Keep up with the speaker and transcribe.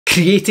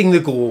creating the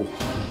glow.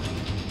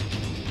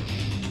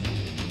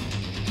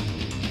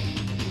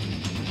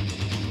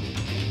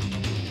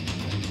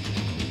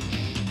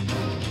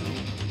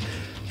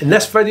 In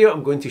this video,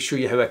 I'm going to show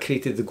you how I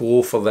created the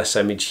glow for this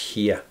image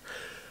here.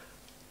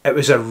 It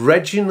was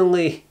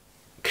originally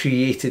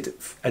created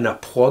in a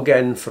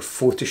plugin for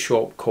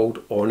Photoshop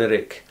called Orton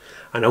Effect,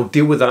 and I'll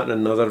deal with that in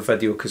another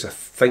video because I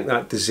think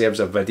that deserves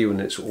a video on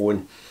its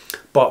own.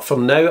 But for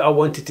now, I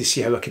wanted to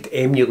see how I could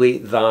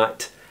emulate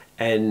that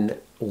in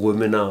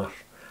Luminar,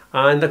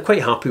 and I'm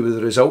quite happy with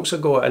the results I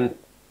got, and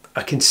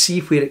I can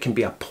see where it can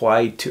be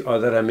applied to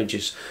other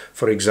images.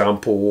 For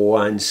example,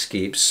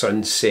 landscapes,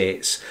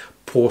 sunsets,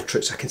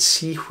 portraits. I can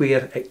see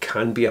where it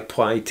can be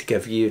applied to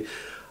give you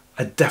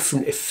a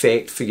different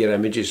effect for your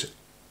images.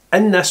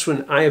 In this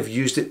one, I have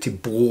used it to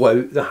blow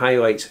out the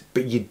highlights,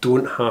 but you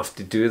don't have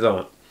to do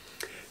that.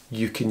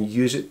 You can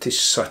use it to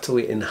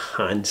subtly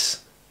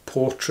enhance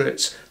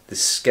portraits, the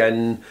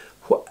skin,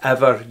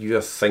 whatever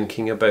you're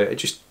thinking about.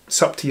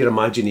 It's up to your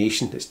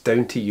imagination. It's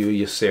down to you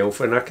yourself,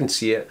 and I can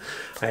see it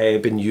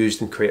been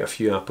used in quite a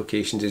few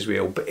applications as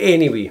well. But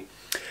anyway,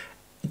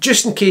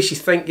 just in case you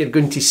think you're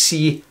going to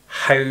see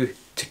how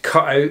to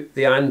cut out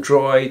the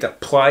android,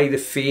 apply the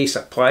face,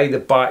 apply the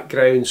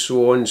background,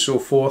 so on and so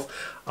forth,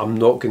 I'm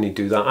not going to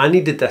do that. I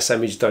needed this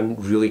image done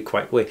really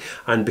quickly,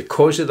 and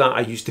because of that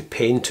I used the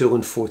pen tool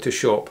in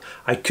Photoshop.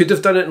 I could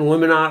have done it in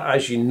Luminar,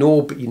 as you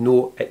know, but you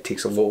know it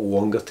takes a lot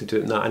longer to do it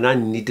than that, and I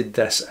needed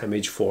this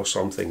image for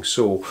something,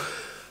 so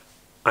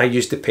I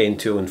used the pen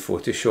tool in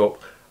Photoshop.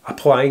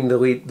 Applying the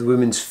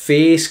woman's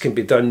face can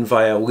be done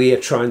via layer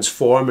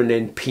transform and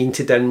then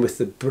painted in with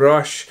the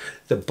brush.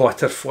 The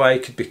butterfly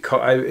could be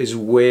cut out as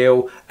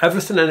well.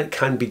 Everything in it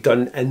can be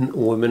done in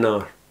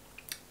Luminar.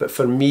 But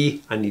for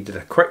me, I needed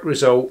a quick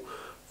result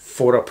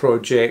for a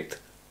project.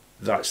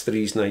 That's the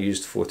reason I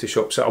used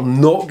Photoshop. So I'm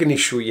not going to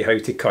show you how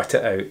to cut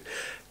it out.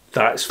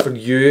 That's for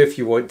you if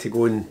you want to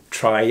go and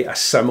try a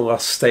similar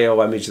style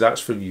image.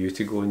 That's for you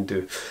to go and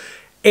do.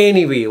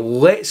 Anyway,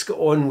 let's get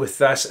on with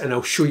this, and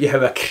I'll show you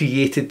how I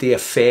created the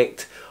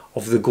effect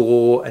of the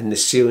glow and the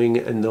ceiling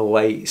and the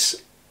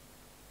lights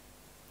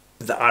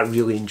that I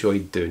really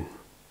enjoyed doing.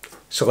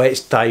 So let's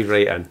dive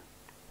right in.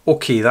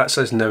 Okay, that's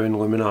us now in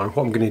Luminar.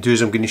 What I'm going to do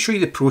is I'm going to show you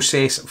the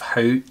process of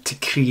how to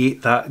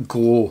create that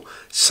glow.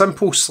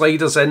 Simple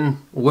sliders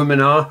in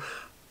Luminar,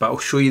 but I'll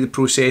show you the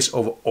process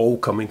of it all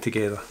coming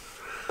together.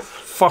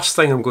 First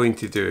thing I'm going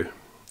to do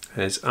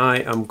is I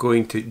am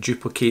going to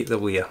duplicate the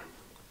layer.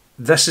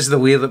 This is the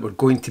layer that we're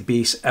going to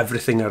base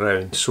everything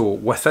around. So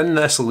within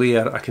this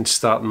layer, I can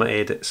start my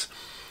edits.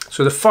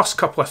 So the first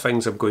couple of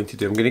things I'm going to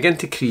do, I'm going to get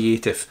into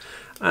creative,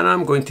 and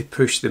I'm going to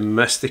push the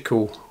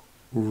mystical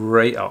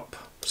right up.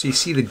 So you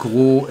see the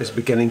glow is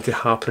beginning to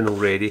happen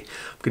already.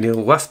 I'm going to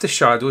lift the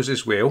shadows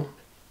as well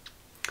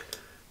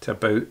to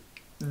about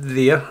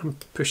there and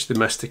push the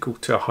mystical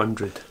to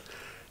 100.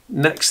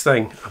 Next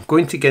thing, I'm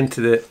going to get into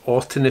the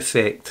Orton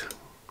Effect,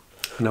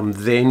 and I'm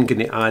then going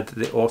to add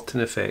the Orton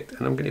Effect,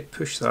 and I'm going to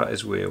push that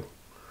as well.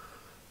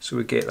 So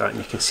we get that, and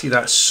you can see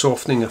that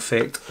softening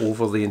effect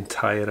over the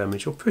entire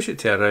image. I'll push it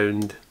to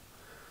around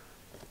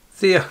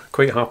there,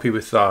 quite happy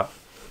with that.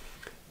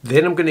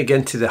 Then I'm going to get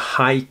into the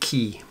high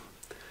key,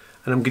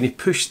 and I'm going to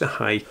push the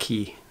high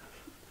key.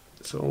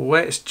 So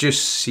let's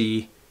just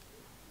see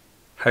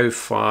how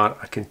far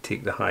I can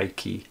take the high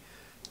key.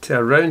 To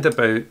around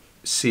about,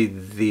 say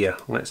there.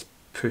 Let's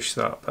push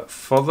that a bit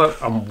further.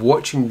 I'm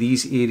watching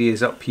these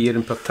areas up here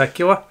in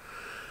particular.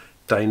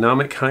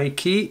 Dynamic high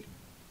key,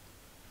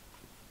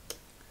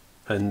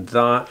 and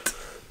that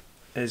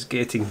is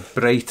getting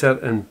brighter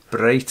and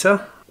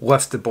brighter.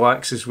 Lift the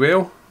blacks as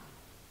well.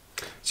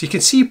 So you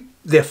can see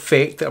the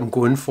effect that I'm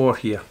going for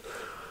here.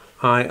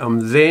 I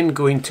am then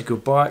going to go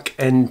back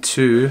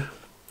into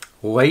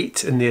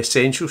light in the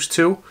essentials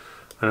tool,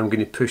 and I'm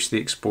going to push the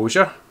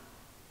exposure,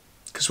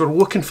 because we're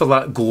looking for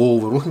that glow,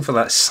 we're looking for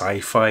that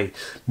sci-fi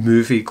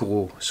movie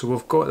glow. So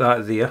we've got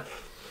that there,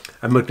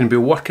 and we're going to be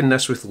working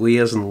this with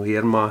layers and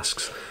layer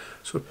masks.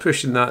 So we're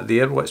pushing that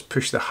there. Let's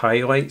push the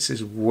highlights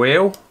as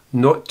well,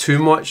 not too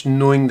much,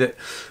 knowing that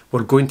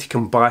we're going to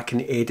come back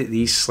and edit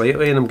these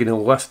slightly, and I'm going to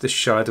lift the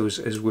shadows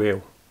as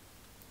well.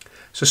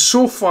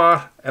 So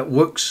far it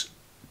looks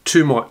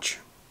too much.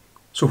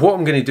 So what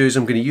I'm going to do is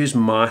I'm going to use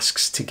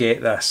masks to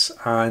get this,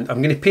 and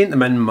I'm going to paint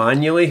them in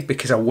manually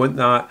because I want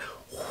that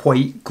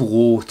white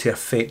glow to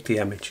affect the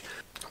image.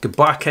 Go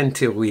back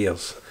into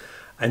layers,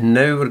 and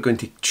now we're going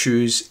to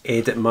choose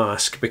edit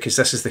mask because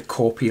this is the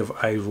copy of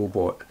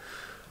iRobot,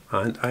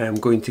 and I am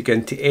going to go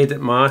into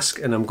edit mask,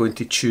 and I'm going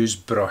to choose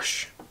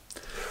brush,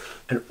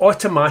 and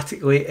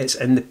automatically it's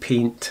in the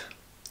paint.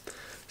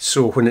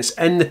 So when it's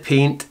in the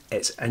paint,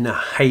 it's in a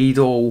hide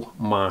all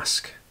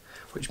mask,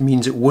 which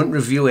means it won't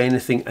reveal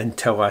anything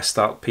until I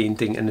start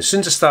painting. And as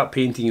soon as I start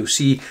painting, you'll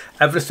see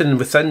everything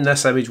within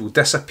this image will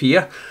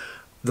disappear,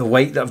 the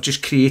light that I've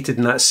just created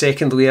in that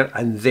second layer,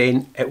 and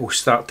then it will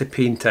start to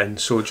paint in.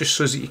 So just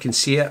so that you can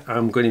see it,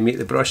 I'm going to make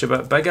the brush a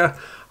bit bigger.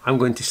 I'm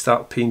going to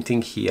start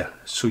painting here.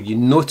 So you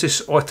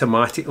notice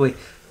automatically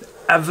that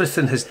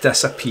everything has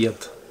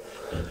disappeared.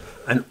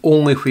 and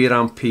only where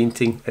I'm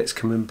painting it's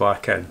coming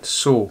back in.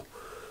 So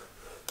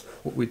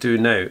what we do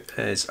now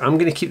is I'm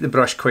going to keep the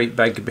brush quite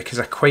big because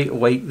I quite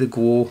like the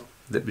glow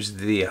that was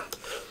there,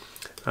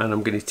 and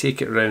I'm going to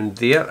take it around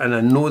there, and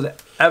I know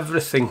that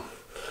everything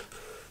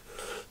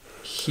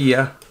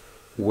here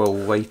will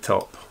light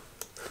up.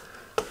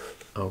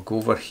 I'll go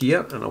over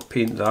here and I'll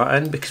paint that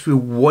in because we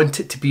want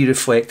it to be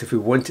reflective. We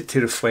want it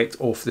to reflect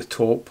off the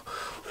top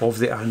of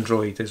the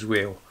Android as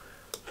well.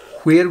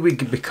 Where we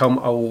become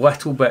a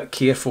little bit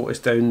careful is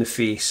down the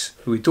face.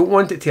 We don't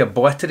want it to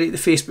obliterate the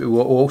face, but we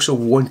also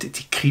want it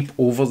to creep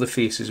over the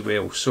face as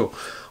well. So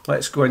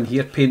let's go in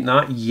here, paint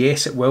that.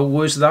 Yes, it will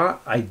lose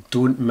that. I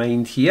don't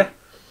mind here.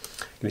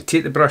 I'm going to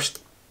take the brush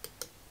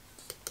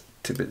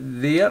to about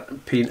there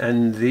and paint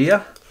in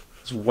there.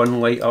 There's one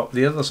light up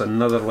there, there's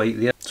another light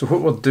there. So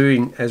what we're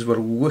doing is we're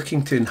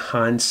looking to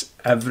enhance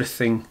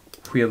everything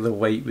where the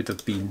light would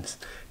have been,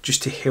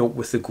 just to help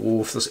with the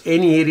glow. If there's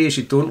any areas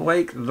you don't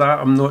like, that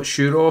I'm not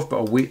sure of, but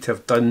I'll wait to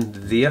have done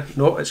there.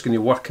 No, it's going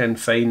to work in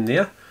fine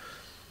there.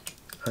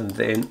 And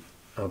then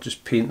I'll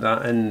just paint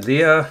that in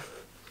there.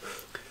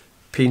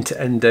 Paint it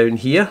in down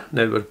here.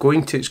 Now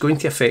it's going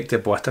to affect the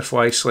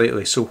butterfly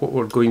slightly, so what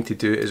we're going to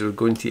do is we're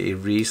going to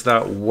erase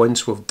that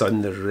once we've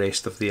done the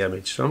rest of the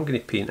image. So I'm going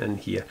to paint in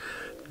here.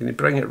 I'm going to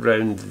bring it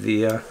round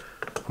there.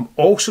 I'm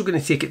also going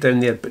to take it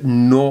down there, but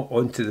not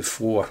onto the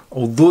floor.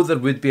 Although there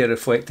would be a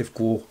reflective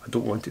glow, I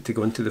don't want it to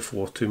go onto the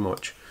floor too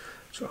much.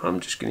 So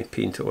I'm just going to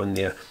paint it on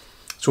there.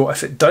 So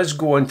if it does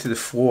go onto the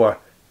floor,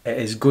 it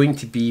is going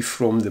to be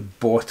from the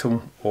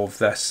bottom of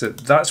this. So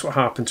that's what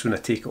happens when I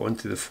take it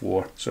onto the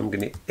floor. So I'm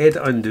going to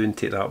edit, undo and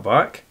take that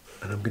back.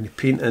 And I'm going to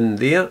paint in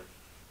there.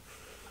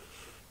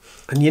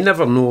 And you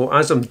never know,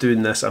 as I'm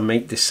doing this, I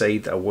might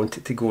decide that I want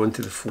it to go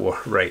onto the floor.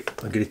 Right,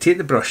 I'm going to take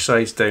the brush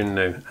size down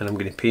now and I'm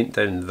going to paint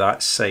down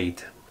that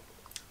side.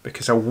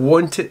 Because I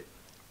want it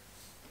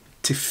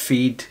to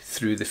fade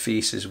through the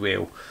face as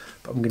well.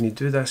 But I'm going to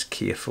do this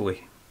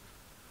carefully.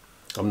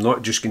 I'm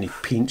not just going to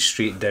paint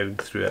straight down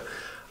through it.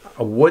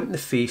 I want the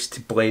face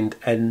to blend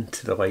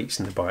into the lights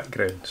in the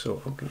background.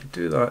 So I'm going to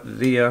do that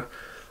there,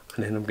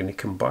 and then I'm going to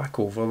come back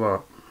over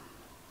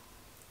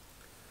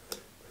that.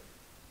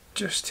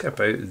 Just to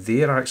about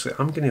there actually.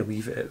 I'm going to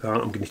leave it at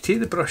that. I'm going to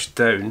take the brush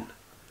down,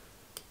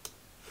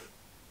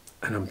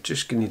 and I'm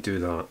just going to do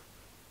that.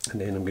 And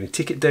then I'm going to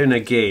take it down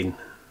again,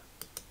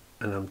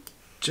 and I'm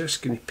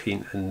just going to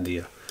paint in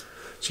there.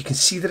 So you can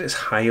see that it's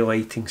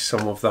highlighting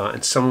some of that,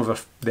 and some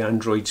of the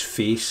android's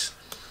face.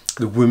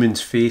 The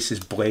woman's face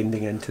is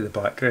blending into the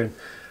background.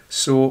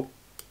 So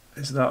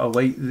is that a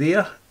light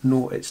there?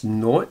 No, it's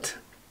not.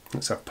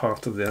 It's a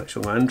part of the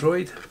actual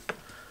android.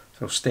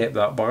 So I'll step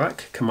that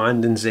back.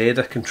 Command and Z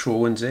or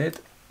Control and Z.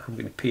 I'm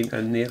going to paint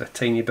in there a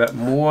tiny bit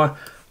more. I'm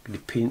going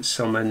to paint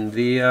some in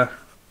there.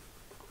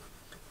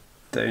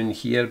 Down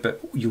here,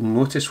 but you'll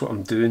notice what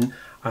I'm doing.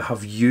 I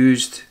have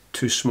used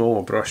too small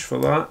a brush for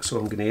that. So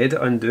I'm going to edit,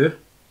 undo,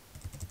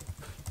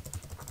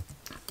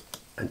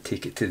 and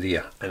take it to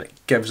there, and it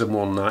gives a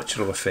more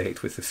natural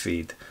effect with the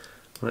fade.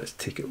 Let's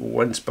take it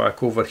once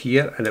back over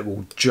here, and it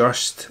will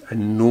just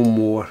and no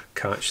more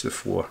catch the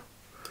floor.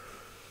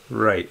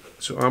 Right,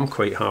 so I'm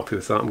quite happy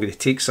with that. I'm going to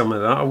take some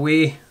of that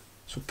away.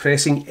 So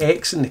pressing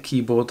X on the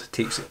keyboard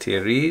takes it to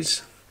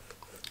erase.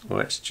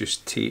 Let's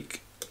just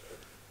take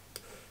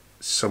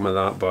some of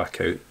that back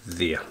out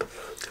there.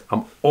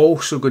 I'm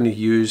also going to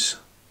use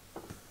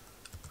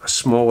a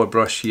smaller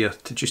brush here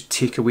to just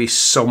take away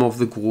some of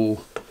the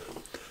glow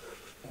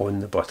on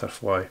the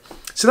butterfly.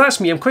 So that's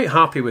me. I'm quite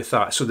happy with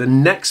that. So the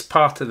next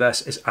part of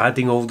this is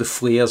adding all the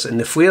flares, and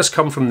the flares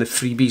come from the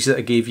freebies that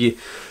I gave you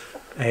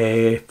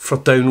for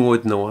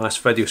download in the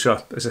last video.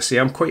 So as I say,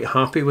 I'm quite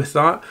happy with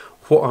that.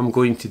 What I'm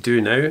going to do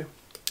now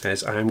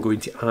is I'm going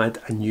to add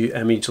a new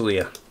image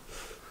layer,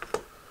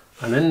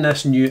 and in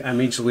this new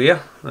image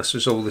layer, this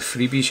is all the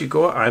freebies you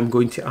got, I'm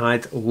going to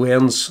add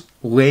lens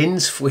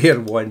flare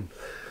 1.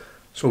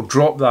 So I'll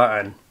drop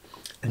that in.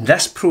 And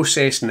this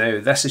process now,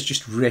 this is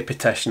just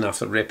repetition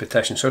after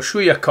repetition. So I'll show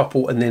you a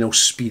couple and then I'll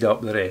speed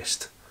up the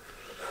rest.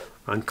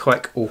 And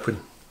click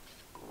open.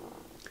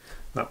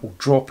 That will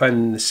drop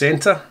in the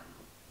centre,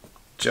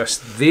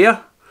 just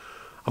there.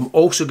 I'm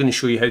also going to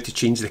show you how to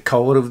change the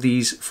colour of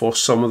these for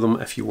some of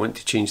them if you want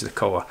to change the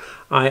colour.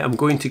 I am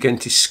going to go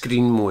into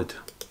screen mode.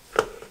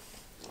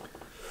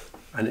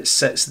 And it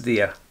sits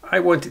there.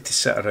 I want it to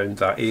sit around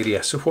that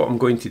area. So what I'm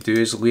going to do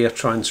is layer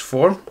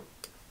transform.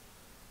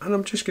 And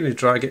I'm just going to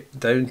drag it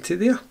down to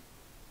there.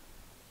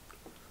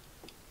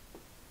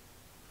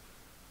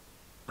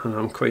 And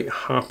I'm quite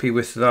happy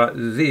with that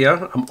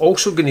there. I'm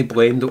also going to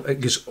blend, it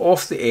goes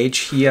off the edge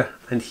here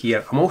and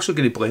here. I'm also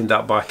going to blend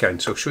that back in.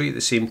 So I'll show you at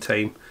the same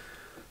time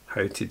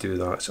how to do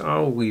that. So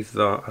I'll leave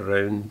that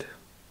around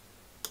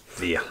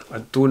there. I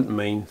don't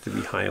mind the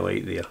wee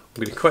highlight there.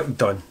 I'm going to click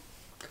done.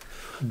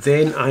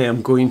 Then I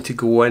am going to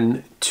go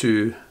in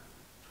to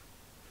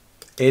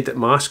edit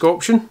mask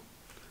option,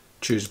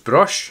 choose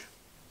brush.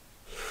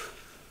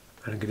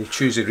 And I'm going to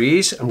choose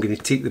erase. I'm going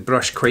to take the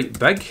brush quite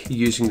big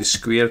using the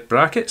square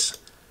brackets.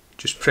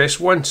 Just press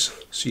once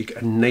so you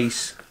get a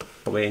nice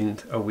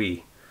blend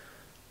away.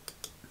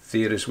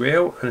 There as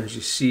well, and as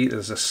you see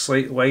there's a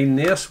slight line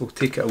there, so we'll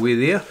take it away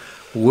there.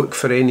 Look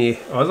for any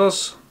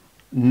others.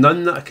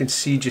 None that I can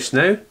see just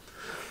now.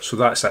 So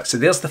that's it. So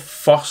there's the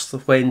first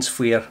lens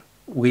flare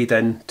laid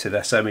into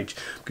this image.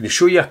 I'm going to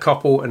show you a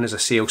couple, and as I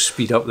say, I'll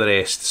speed up the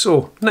rest.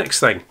 So next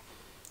thing,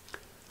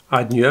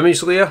 add new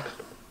image layer.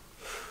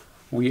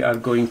 We are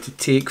going to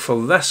take,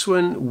 for this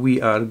one,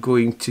 we are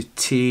going to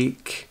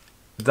take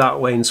that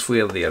lens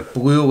flare there,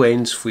 blue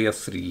lens flare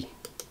 3.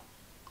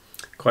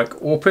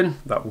 Click open,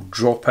 that will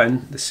drop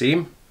in the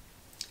same.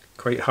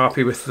 Quite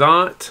happy with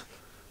that.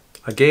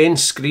 Again,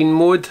 screen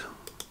mode.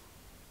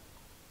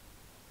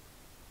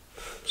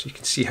 So you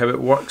can see how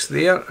it works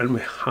there, and we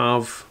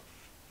have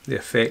the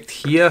effect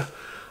here.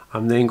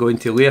 I'm then going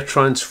to layer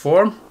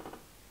transform,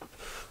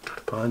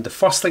 and the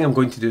first thing I'm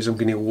going to do is I'm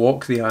going to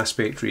lock the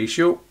aspect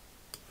ratio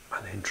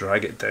and then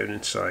drag it down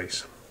in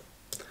size.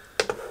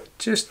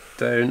 Just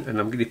down, and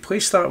I'm going to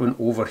place that one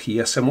over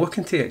here. So I'm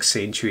looking to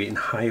accentuate and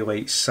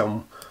highlight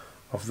some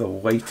of the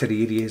lighter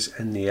areas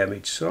in the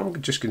image. So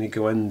I'm just going to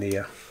go in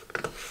there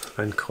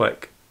and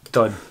click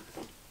done.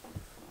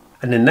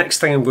 And the next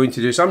thing I'm going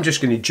to do is I'm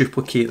just going to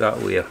duplicate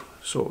that layer.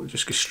 So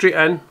just go straight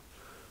in,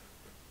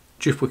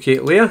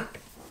 duplicate layer,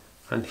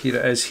 and here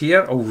it is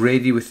here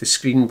already with the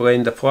screen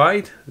blend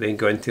applied. Then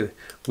go into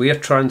layer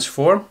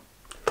transform.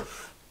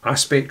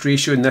 Aspect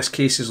ratio in this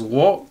case is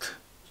locked.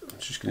 So I'm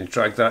just going to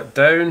drag that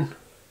down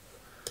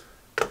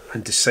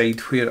and decide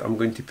where I'm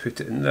going to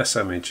put it in this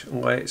image.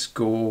 Let's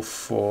go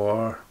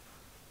for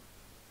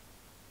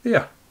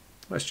there.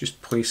 Let's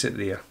just place it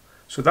there.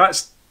 So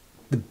that's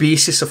the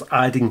basis of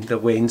adding the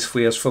lens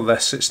flares for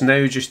this. It's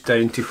now just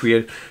down to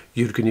where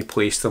you're going to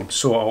place them.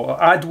 So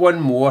I'll add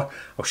one more.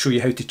 I'll show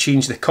you how to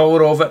change the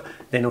colour of it,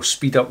 then I'll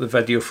speed up the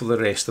video for the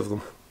rest of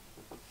them.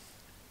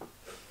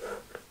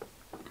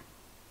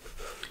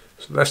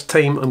 So this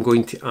time I'm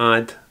going to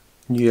add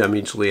new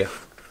image layer.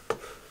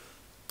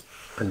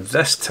 And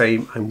this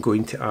time I'm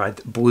going to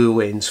add blue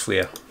lens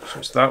flare. So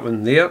it's that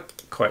one there.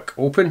 Click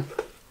open.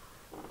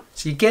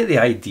 So you get the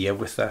idea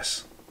with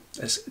this.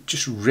 It's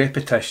just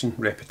repetition,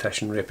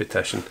 repetition,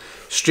 repetition.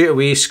 Straight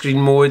away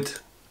screen mode.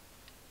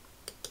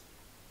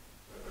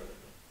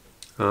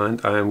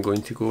 And I am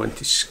going to go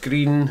into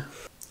screen.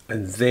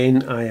 And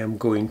then I am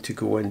going to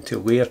go into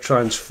layer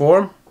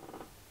transform.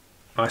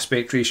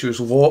 Aspect ratio is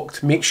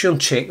locked. Make sure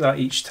and check that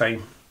each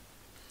time.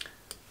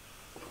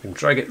 You can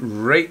drag it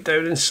right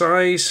down in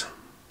size.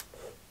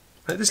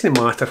 It doesn't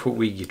matter what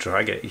way you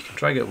drag it. You can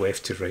drag it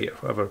left to right or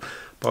whatever,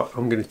 but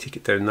I'm going to take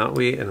it down that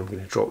way, and I'm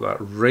going to drop that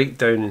right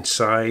down in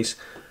size.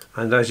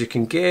 And as you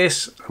can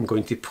guess, I'm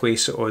going to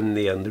place it on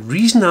there. And the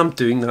reason I'm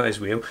doing that as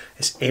well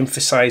is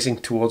emphasising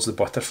towards the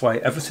butterfly.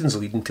 Everything's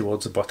leading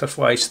towards the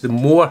butterfly, so the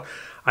more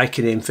I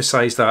can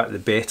emphasise that, the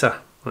better.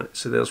 Right,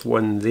 so there's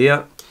one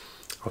there.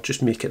 I'll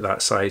just make it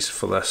that size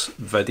for this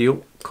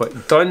video.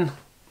 Click done.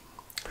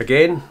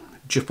 Again,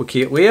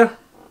 duplicate layer.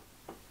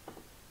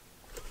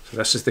 So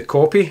this is the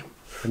copy,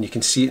 and you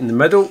can see it in the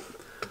middle.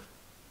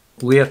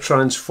 Layer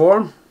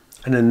transform,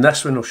 and in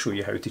this one I'll show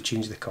you how to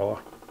change the colour.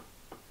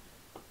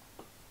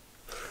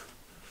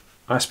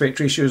 Aspect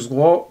ratio is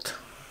locked.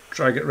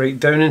 Drag it right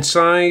down in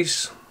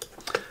size.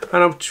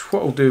 And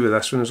what I'll do with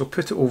this one is I'll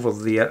put it over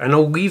there, and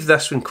I'll leave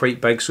this one quite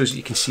big so that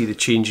you can see the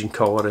change in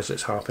colour as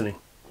it's happening.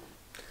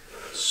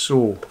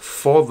 So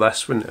for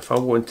this one, if I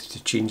wanted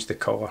to change the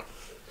colour,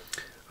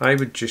 I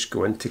would just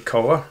go into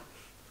colour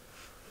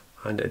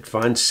and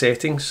advanced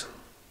settings,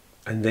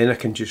 and then I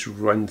can just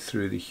run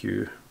through the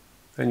hue,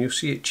 and you'll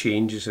see it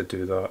change as I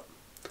do that.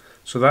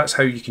 So that's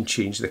how you can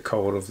change the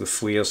colour of the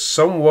flares.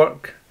 Some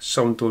work,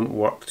 some don't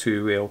work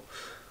too well,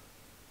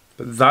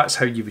 but that's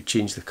how you would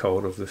change the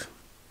colour of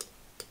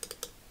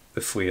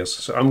the flares.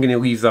 So I'm going to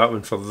leave that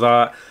one for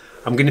that.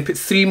 I'm going to put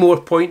 3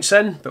 more points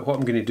in, but what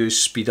I'm going to do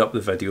is speed up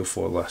the video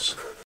for this.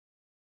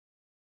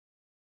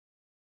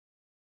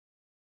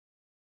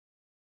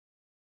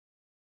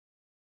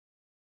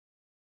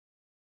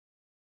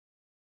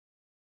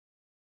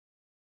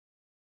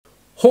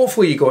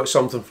 Hopefully you got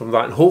something from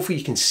that, and hopefully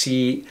you can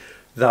see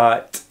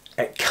that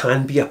it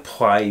can be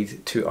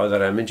applied to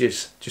other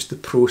images, just the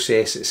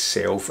process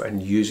itself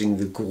and using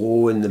the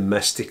glow and the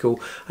mystical,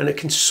 and it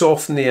can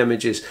soften the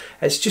images.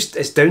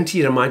 It's down to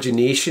your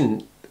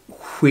imagination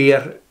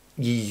where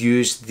you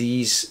use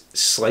these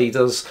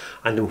sliders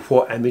and in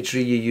what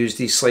imagery you use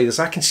these sliders.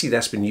 I can see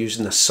this being used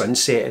in a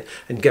sunset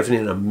and giving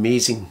an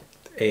amazing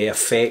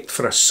effect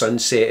for a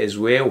sunset as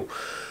well.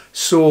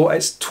 So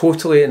it's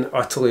totally and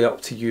utterly up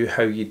to you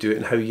how you do it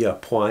and how you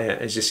apply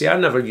it. As you say, I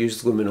never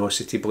used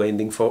luminosity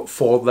blending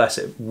for this.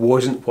 It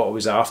wasn't what I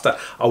was after.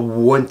 I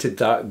wanted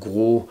that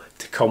glow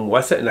to come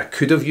with it, and I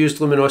could have used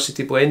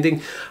luminosity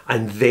blending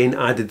and then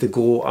added the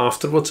glow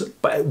afterwards,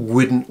 but it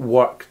wouldn't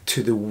work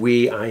to the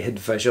way I had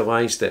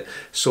visualised it.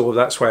 So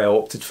that's why I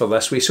opted for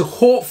this way. So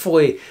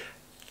hopefully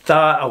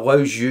that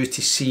allows you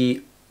to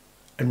see,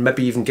 and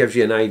maybe even gives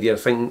you an idea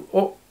of thinking,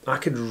 oh, I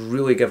could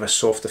really give a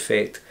soft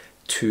effect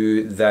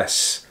to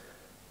this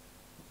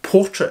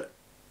portrait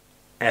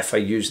if I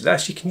use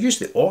this. You can use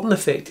the Orton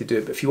Effect to do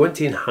it, but if you want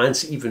to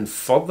enhance it even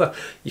further,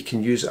 you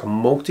can use a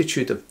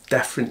multitude of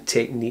different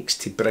techniques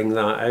to bring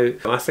that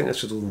out. I think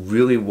this will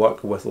really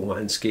work with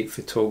landscape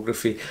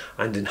photography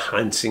and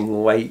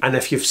enhancing light. And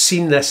if you've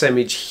seen this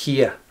image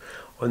here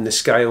on the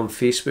Sky on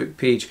Facebook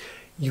page,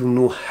 you'll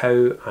know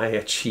how I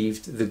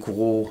achieved the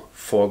glow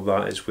for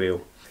that as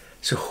well.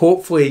 So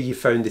hopefully you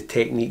found the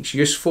techniques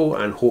useful,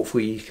 and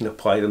hopefully you can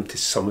apply them to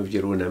some of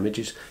your own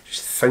images.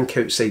 Just think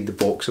outside the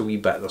box a wee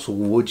bit. There's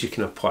loads you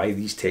can apply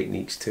these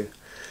techniques to.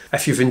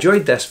 If you've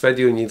enjoyed this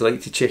video and you'd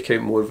like to check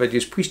out more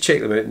videos, please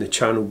check them out in the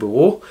channel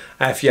below.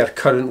 If you're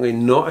currently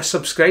not a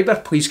subscriber,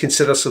 please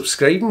consider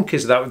subscribing,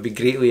 because that would be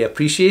greatly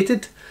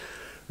appreciated.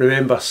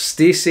 Remember,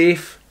 stay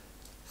safe.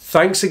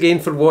 Thanks again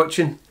for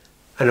watching,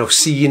 and I'll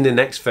see you in the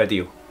next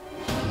video.